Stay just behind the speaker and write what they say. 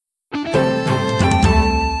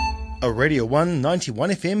a Radio 1 91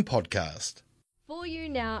 FM podcast. For you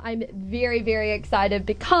now, I'm very, very excited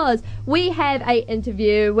because we have an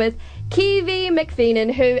interview with Kiwi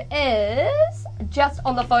McPheenan, who is just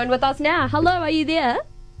on the phone with us now. Hello, are you there?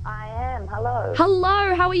 I am. Hello.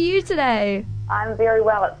 Hello, how are you today? I'm very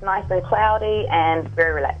well. It's nice and cloudy and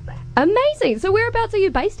very relaxing. Amazing. So whereabouts are you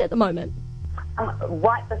based at the moment?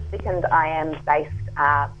 Right this second, I am based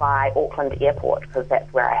by Auckland Airport because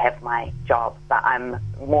that's where I have my job, but I'm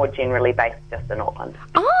more generally based just in Auckland.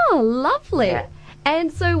 Oh, lovely. Yeah.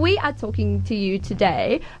 And so we are talking to you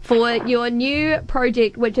today for your new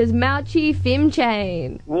project, which is Mauchi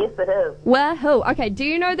Femchain. Yes, it is. Wahoo. Okay, do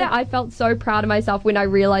you know that I felt so proud of myself when I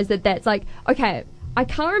realised that that's like, okay, I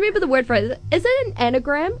can't remember the word for it. Is it an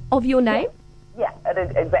anagram of your name? Yeah,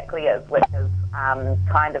 it exactly is, which is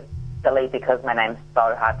kind of silly because my name's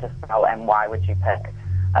so hard to spell, and why would you pick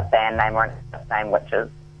a band name or a name which is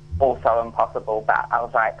also impossible? But I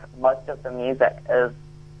was like, most of the music is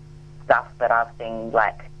stuff that I've been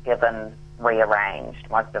given rearranged.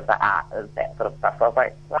 Most of the art is that sort of stuff. So I was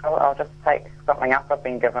like, well, I'll just take something else I've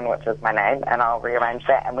been given, which is my name, and I'll rearrange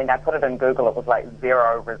that. And when I put it in Google, it was like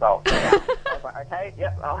 0 results. I was like, okay,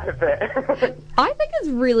 yep, I'll have that. I think it's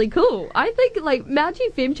really cool. I think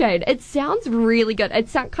Mauchi Femchain, it sounds really good.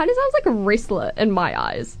 It kind of sounds like a wrestler in my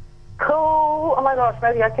eyes. Cool. Oh my gosh,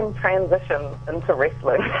 maybe I can transition into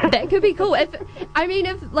wrestling. That could be cool. If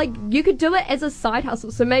you could do it as a side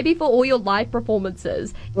hustle. So maybe for all your live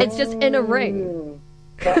performances, it's just in a ring.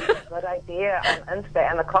 That's a good idea. I'm into that,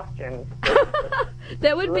 and the costumes.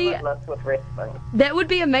 That would be limitless with wrestling. That would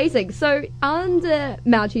be amazing. So under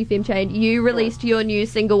Mauchi Femchain, you released your new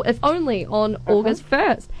single, If Only, on August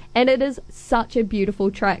 1st. And it is such a beautiful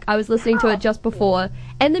track. I was listening to it just before,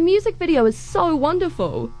 and the music video is so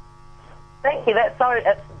wonderful. Thank you. It's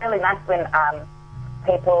really nice when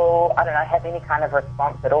people, I don't know, have any kind of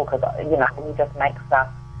response at all, because, when you just make stuff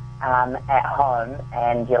at home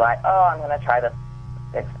and you're like, oh, I'm going to try this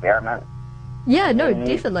experiment. Yeah, no,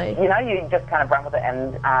 definitely. You just kind of run with it,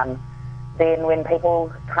 and then when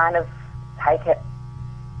people kind of take it,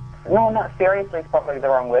 no, not seriously is probably the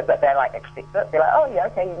wrong word, but they accept it. They're like, oh yeah,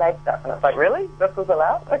 okay, you made stuff, and it's like, really? This was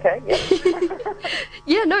allowed? Okay, yeah.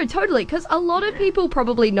 Yeah, no, totally, because a lot of people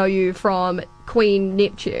probably know you from Queen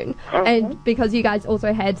Neptune, and because you guys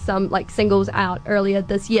also had some singles out earlier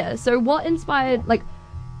this year. So what inspired,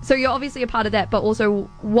 so you're obviously a part of that, but also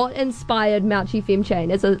what inspired Mauchi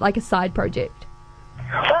Femchain as a side project?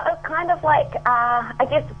 Well, it's kind of I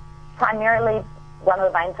guess primarily one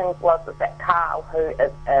of the main things was that Carl, who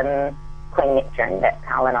is in Queen Neptune, that's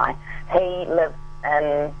Carl and I, he lives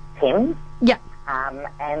in Thames. Yeah.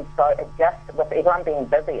 And so it just, with everyone being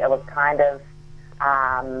busy, it was kind of,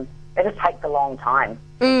 it just takes a long time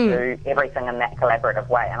to do everything in that collaborative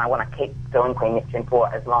way. And I want to keep doing Queen Neptune for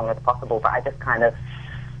as long as possible, but I just kind of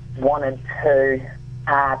wanted to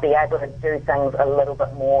be able to do things a little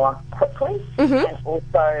bit more quickly. And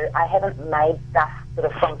also, I haven't made stuff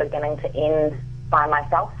sort of from beginning to end by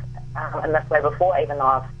myself in this way before, even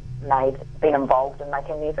though I've been involved in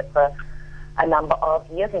making music for a number of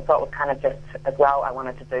years, and so it was kind of just, as well, I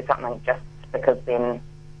wanted to do something just because then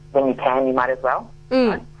when you can, you might as well.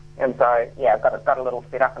 Right? And so, yeah, I've got a little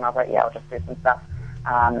set up, and I was like, yeah, I'll just do some stuff.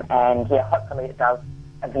 And yeah, hopefully it does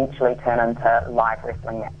eventually turn into live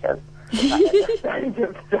wrestling matches. But at this stage,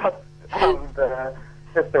 it's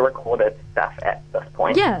just the recorded stuff at this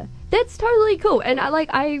point. Yeah, that's totally cool. And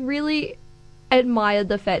I really admired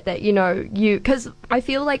the fact that, because I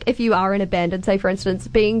feel like if you are in a band, and say, for instance,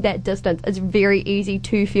 being that distance, it's very easy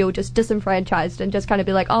to feel just disenfranchised and just kind of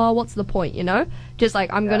be like, oh, what's the point, Just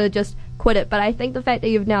I'm going to just quit it. But I think the fact that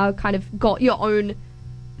you've now kind of got your own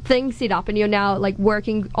thing set up and you're now,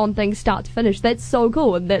 working on things start to finish, that's so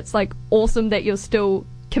cool. And that's, awesome that you're still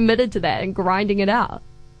committed to that and grinding it out.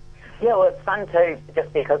 Yeah, well, it's fun, too,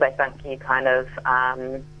 just because I think you kind of,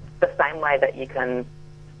 the same way that you can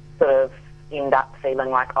sort of end up feeling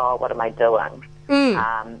like, oh, what am I doing?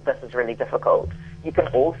 This is really difficult. You can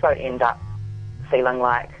also end up feeling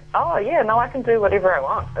like, oh, yeah, no, I can do whatever I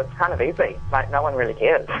want. It's kind of easy. No one really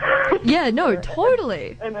cares. Yeah, no,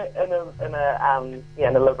 totally. in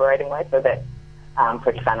a liberating way. So that's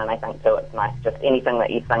pretty fun, and I think, too, it's nice. Just anything that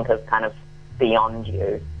you think is kind of beyond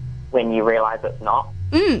you, when you realise it's not.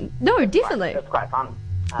 No, definitely. It's quite fun.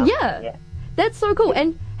 Yeah. That's so cool.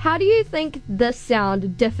 And how do you think this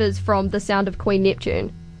sound differs from the sound of Queen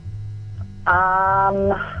Neptune?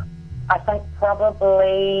 I think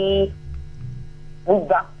probably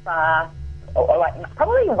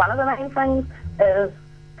probably one of the main things is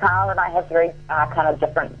Carl and I have very kind of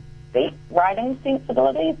different beat writing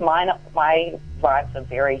sensibilities. My vibes are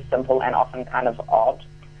very simple and often kind of odd.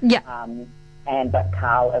 Yeah. But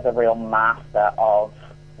Carl is a real master of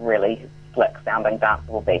really slick sounding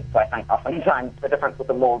danceable beats. So I think oftentimes the difference with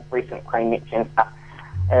the more recent Cream Mitchin stuff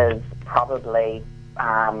is probably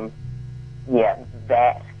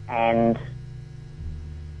that, and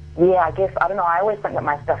I guess I don't know. I always think that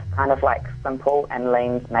my stuff's kind of like simple and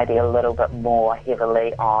leans maybe a little bit more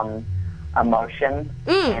heavily on emotion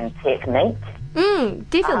and technique.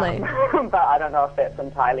 Definitely. But I don't know if that's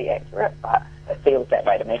entirely accurate, but it feels that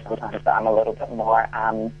way to me sometimes, that I'm a little bit more,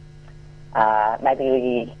 I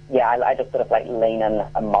just sort of like lean in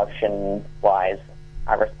emotion-wise.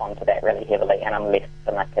 I respond to that really heavily, and I'm less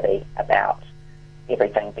finicky about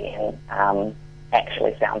everything being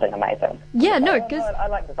actually sounding amazing. Yeah, no, because I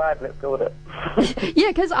like the vibe, let's go with it. yeah,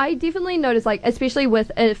 because I definitely notice, like, especially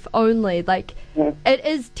with If Only, like, it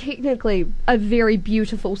is technically a very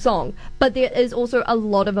beautiful song, but there is also a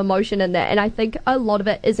lot of emotion in there, and I think a lot of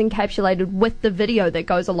it is encapsulated with the video that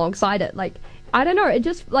goes alongside it. Like, I don't know, it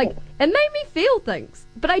just, like, it made me feel things,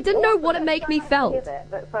 but I didn't know what it made me felt.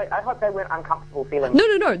 So I hope they weren't uncomfortable feelings.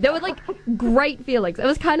 No, they were, like, great feelings. It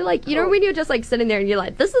was kind of like, you know, when you're just, like, sitting there and you're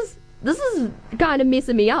like, this is kind of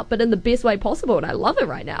messing me up, but in the best way possible, and I love it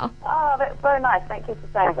right now. Oh, that's so nice. Thank you for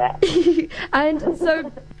saying that. And so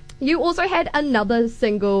you also had another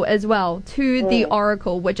single as well, To the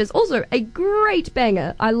Oracle, which is also a great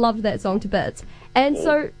banger. I love that song to bits. And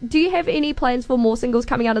so do you have any plans for more singles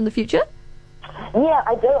coming out in the future? Yeah,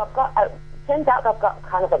 I do. Turns out I've got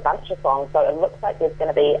kind of a bunch of songs, so it looks like there's going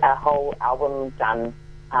to be a whole album done,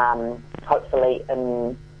 hopefully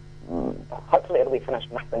it'll be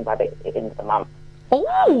finished mixing by the end of the month.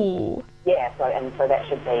 Oh! Yeah, so that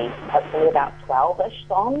should be hopefully about 12-ish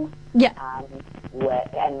songs. Yeah.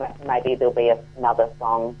 And maybe there'll be another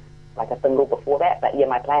song, like a single before that. But yeah,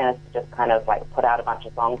 my plan is to just kind of like put out a bunch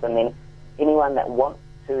of songs, and then anyone that wants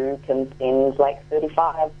to can spend like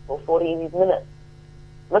 35 or 40 minutes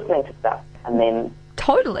listening to stuff, and then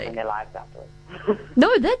totally in their lives afterwards.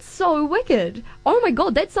 No, that's so wicked. Oh my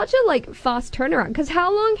god, that's such a like fast turnaround. Because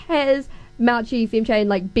how long has Mouchy Femchain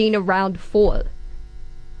like been around for?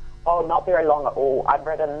 Oh, not very long at all. I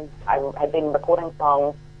had been recording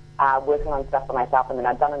songs, working on stuff for myself, and then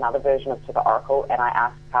I'd done another version of To the Oracle, and I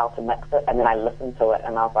asked Carl to mix it, and then I listened to it,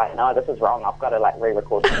 and I was like, no, this is wrong. I've got to like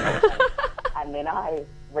re-record this. And then I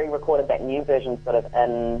re-recorded that new version sort of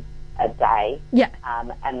in a day. Yeah.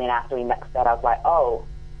 And then after we mixed that, I was like, oh,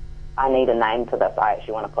 I need a name for this. I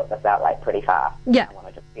actually want to put this out like pretty fast. Yeah. I want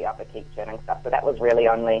to just be able to keep churning stuff. So that was really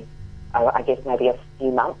only, I guess maybe a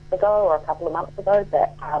few months ago or a couple of months ago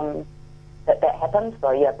that happened.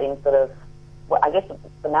 So yeah, been sort of, well, I guess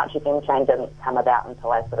the Mouchy Femchain didn't come about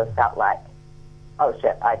until I sort of felt like, oh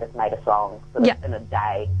shit, I just made a song sort of in a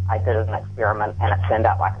day. I did an experiment and it turned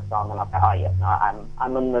out like a song, and I was like, oh yeah, no,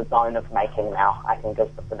 I'm in the zone of making now. I can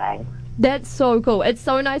give this a name. That's so cool. It's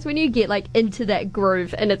so nice when you get like into that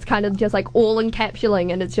groove and it's kind of just like all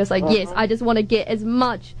encapsulating, and it's just like, yes, I just want to get as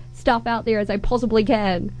much stuff out there as I possibly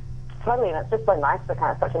can. Totally, and it's just so nice to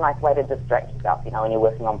kind of, such a nice way to distract yourself, you know, when you're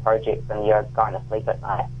working on projects and you're going to sleep at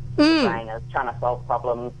night. Your brain is trying to solve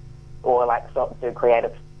problems or like do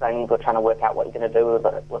creative things or trying to work out what you're going to do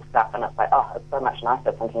with stuff, and it's like, oh, it's so much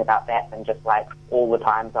nicer thinking about that than just like all the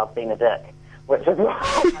times I've been a dick, which is what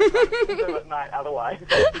I do at night otherwise.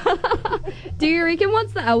 Do you reckon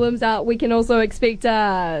once the album's out we can also expect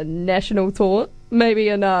a national tour? Maybe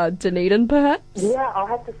in Dunedin, perhaps? Yeah, I'll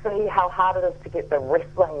have to see how hard it is to get the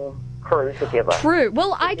wrestling crew together. True.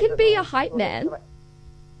 Well, I could be a hype man.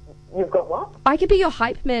 You've got what? I could be your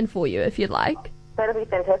hype man for you if you'd like. That'd be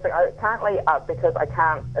fantastic. Currently, because I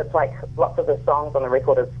can't, it's like lots of the songs on the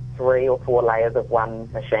record is 3 or 4 layers of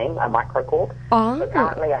one machine, a microcorg. Oh. So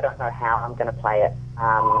currently I don't know how I'm going to play it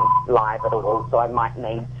live at all, so I might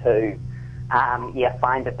need to,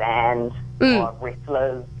 find a band or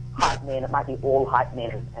wrestlers, hype men. It might be all hype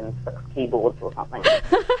men and 6 keyboards or something.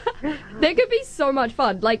 That could be so much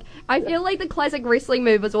fun. Like, I feel like the classic wrestling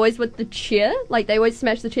move was always with the chair. Like, they always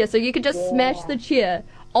smash the chair, so you could just smash the chair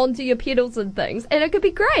onto your pedals and things, and it could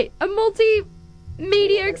be great. A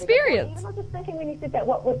multimedia experience. I was just thinking when you said that,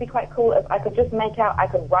 what would be quite cool is I could just I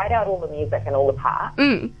could write out all the music and all the parts,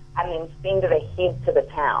 and then send it ahead to the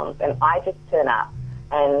towns, and I just turn up,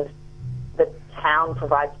 and the town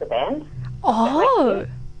provides the band. Oh,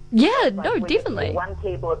 yeah, no, we definitely. One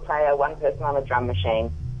keyboard player, one person on a drum machine,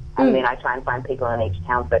 and then I try and find people in each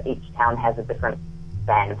town, so each town has a different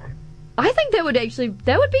band. I think that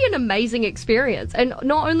would be an amazing experience. And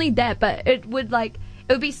not only that, but it would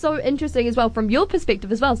be so interesting as well from your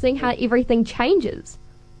perspective as well, seeing how everything changes.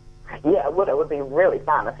 Yeah, it would. It would be really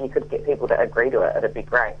fun if you could get people to agree to it. It'd be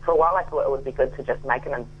great. For a while I thought it would be good to just make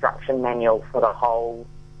an instruction manual for the whole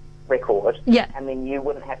record, Yeah. and then you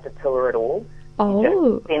wouldn't have to tour at all. Oh.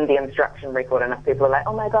 You just send the instruction record, and if people are like,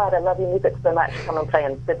 oh my God, I love your music so much, come and play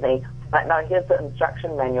in Sydney. Like, no, here's the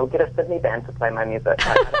instruction manual. Get a Sydney band to play my music. Like,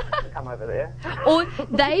 I don't have to come over there. Or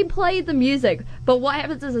they play the music, but what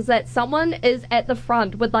happens is that someone is at the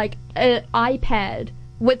front with like an iPad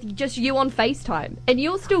with just you on FaceTime, and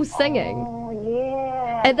you're still singing. Oh,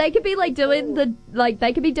 yeah. And they could be like doing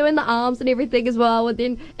they could be doing the arms and everything as well. And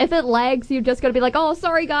then if it lags, you've just got to be like, oh,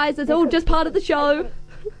 sorry guys, it's all just part of the show.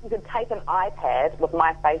 You could take an iPad with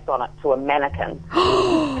my face on it to a mannequin.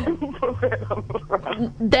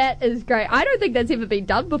 That is great. I don't think that's ever been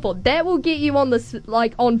done before. That will get you on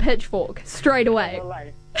on Pitchfork straight away.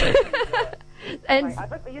 And I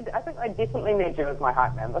think I definitely need you as my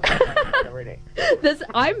hype man. Already.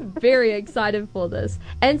 I'm very excited for this.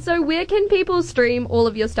 And so where can people stream all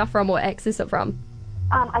of your stuff from or access it from?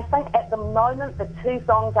 I think at the moment the 2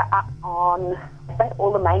 songs are up on, I think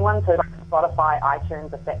all the main ones, so like Spotify,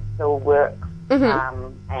 iTunes, if that still works,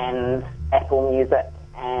 and Apple Music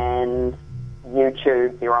and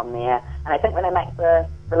YouTube, they're on there. And I think when they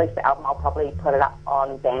release the album, I'll probably put it up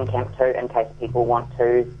on Bandcamp too, in case people want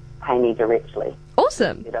to pay me directly.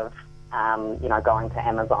 Awesome. Instead of, going to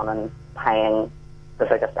Amazon and paying the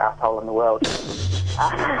biggest asshole in the world.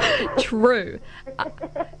 True.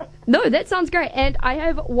 No, that sounds great. And I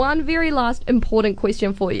have one very last important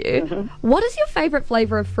question for you. Mm-hmm. What is your favourite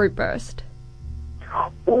flavour of Fruit Burst?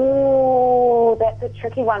 Ooh, that's a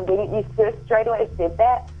tricky one. When you first straight away said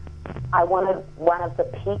that, I wanted one of the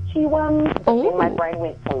peachy ones, but then my brain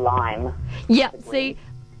went to lime. Yeah, see,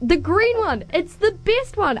 the green one, it's the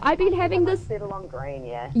best one. I've been having this... Settle on green,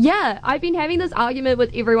 yeah. Yeah, I've been having this argument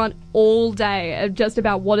with everyone all day just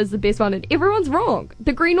about what is the best one, and everyone's wrong.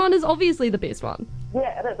 The green one is obviously the best one.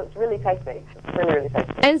 Yeah, it is. It's really tasty. It's really, really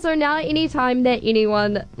tasty. And so now any time that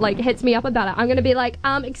anyone, hits me up about it, I'm going to be like,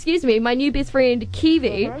 excuse me, my new best friend,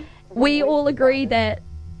 Kiwi, we all agree that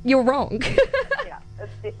you're wrong. Yeah,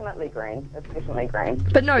 it's definitely green. It's definitely green.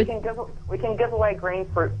 But no... We can give away green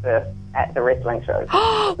fruit first at the wrestling shows.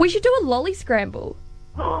 We should do a lolly scramble.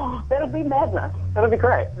 That'll be madness. That'll be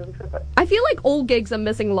great. That'll be perfect. I feel like all gigs are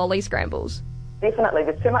missing lolly scrambles. Definitely.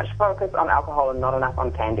 There's too much focus on alcohol and not enough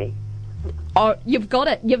on candy. Oh, you've got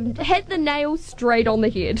it. You've hit the nail straight on the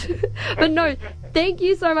head. But no, thank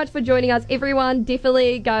you so much for joining us. Everyone,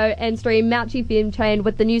 definitely go and stream Mouchy Femchain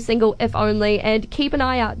with the new single, If Only, and keep an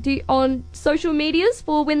eye out on social medias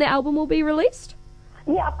for when the album will be released.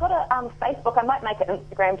 Yeah, I've got a Facebook. I might make it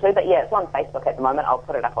Instagram too, but yeah, it's on Facebook at the moment. I'll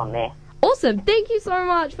put it up on there. Awesome. Thank you so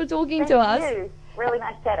much for talking to us. Thank you. Really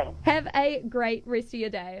nice chatting. Have a great rest of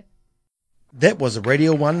your day. That was a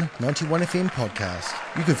Radio 1 91 FM podcast.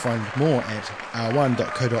 You can find more at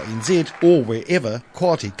r1.co.nz or wherever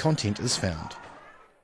quality content is found.